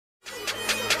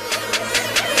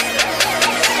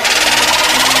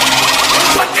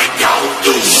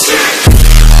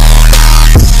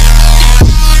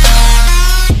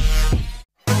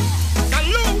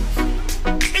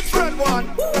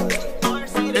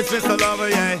It's Mr. Lover,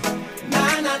 yeah.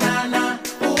 Na na na na,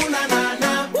 ooh na na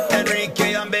na.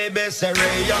 Enrique and baby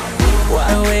Serena.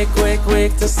 Why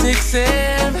wake to 6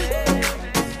 a.m.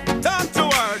 Time to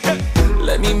work, yeah.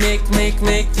 Let me make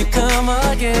you come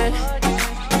again.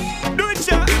 Do it,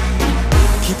 yeah.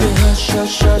 Keep it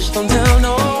hush, don't tell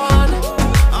no one.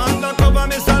 Undercover,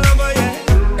 Mr. Lover,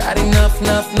 yeah. Got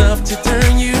enough to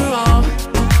turn you on.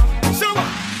 So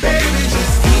Baby,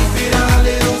 just keep it a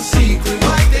little secret.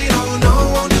 What they don't know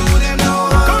won't do them no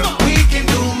harm. We can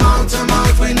do mouth to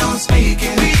mouth with no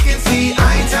speaking. We can see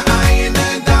eye to eye in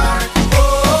the dark.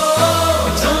 Oh,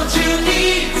 don't you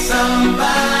need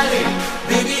somebody?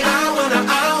 Baby, I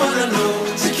wanna know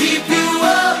to keep you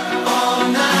up all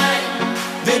night.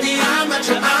 Baby, I'm at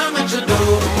your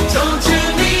door. Don't you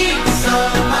need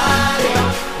somebody?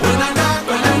 When I knock,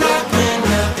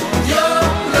 your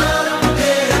love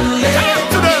and let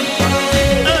me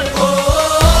in.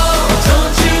 Oh,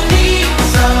 don't you need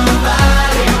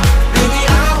somebody? Baby,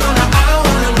 I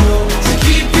wanna know to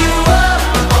keep you up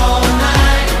all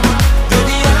night.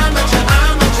 Baby, I'm at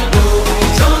your door.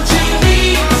 Don't you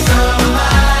need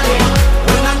somebody?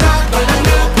 When I knock,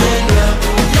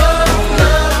 your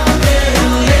love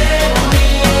and let me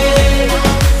in.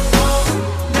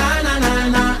 Na na na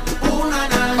na, ooh na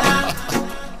na na.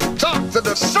 talk to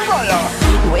the Soraya.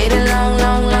 Waited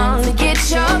long to get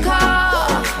your call.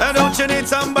 And don't you need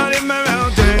somebody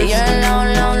around there? You're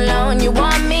alone, you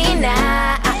want me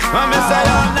now. I miss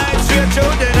all night straight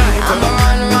through the night.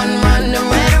 Run the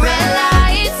red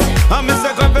lights. I miss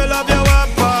a couple of you up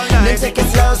all Then night. take it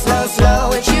slow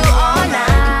with you all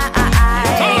night.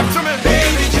 Talk to me,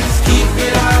 Baby, just keep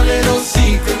it a little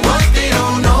secret. What they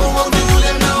don't know won't do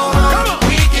them no harm.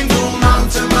 We can do mouth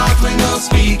to mouth with no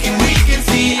speaking. We can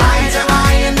see eye to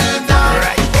eye in the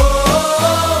dark.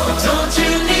 Oh, don't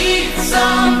you need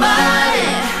somebody?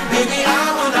 Baby, I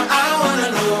wanna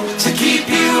know to keep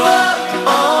you up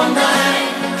all night.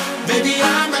 Baby,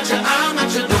 I'm at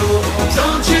your door.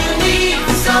 Don't you need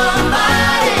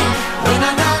somebody? When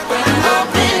I knock,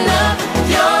 open up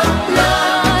your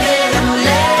love and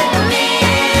let me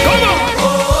in.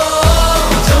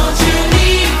 Oh, don't you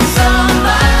need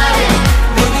somebody?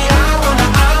 Baby, I wanna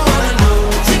know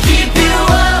to keep you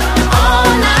up all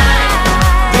night.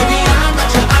 Baby, I'm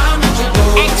at your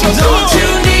door. Don't you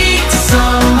need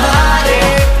somebody?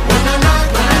 When I knock,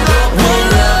 open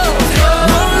up your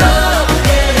love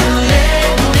and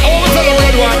let me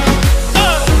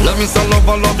in. let me say love,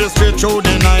 I love you straight through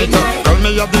the night. Tell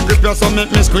me you have the grip, you so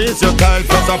make me squeeze you tight.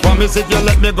 Cause I promise if you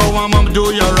let me go, I'ma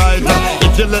do you right.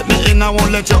 If you let me in, I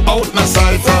won't let you out my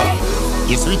sight.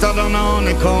 You're sweeter than a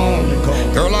honeycomb.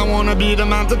 Girl, I wanna be the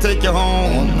man to take you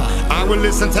home. I will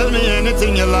listen, tell me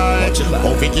anything you like.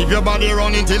 Hope you keep your body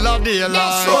running till the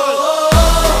daylight.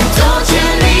 Oh, don't you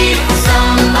need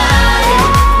somebody?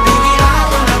 Baby, I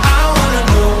wanna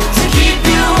know to keep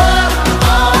you up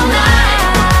all night.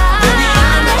 Baby,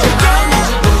 I'm at your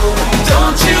door.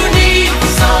 Don't you need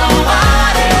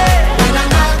somebody? When I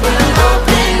knock,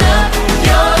 open up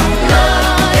your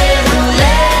love and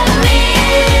let me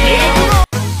in.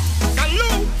 Hello,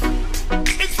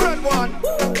 it's Red One.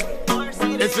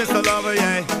 It's Mr. Lover,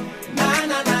 yeah. Na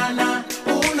na na na,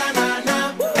 ooh na na na.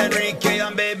 Enrique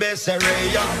and baby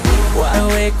Serena. Why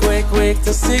wake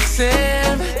to 6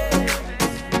 a.m.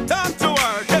 Time to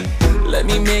work, yeah. Let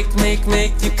me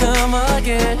make you come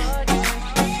again.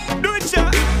 Do it,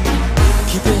 yeah.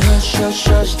 Keep it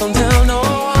hush, don't tell no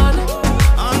one.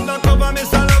 Undercover,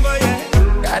 Mr. Lover,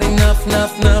 yeah. Got enough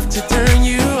to turn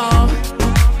you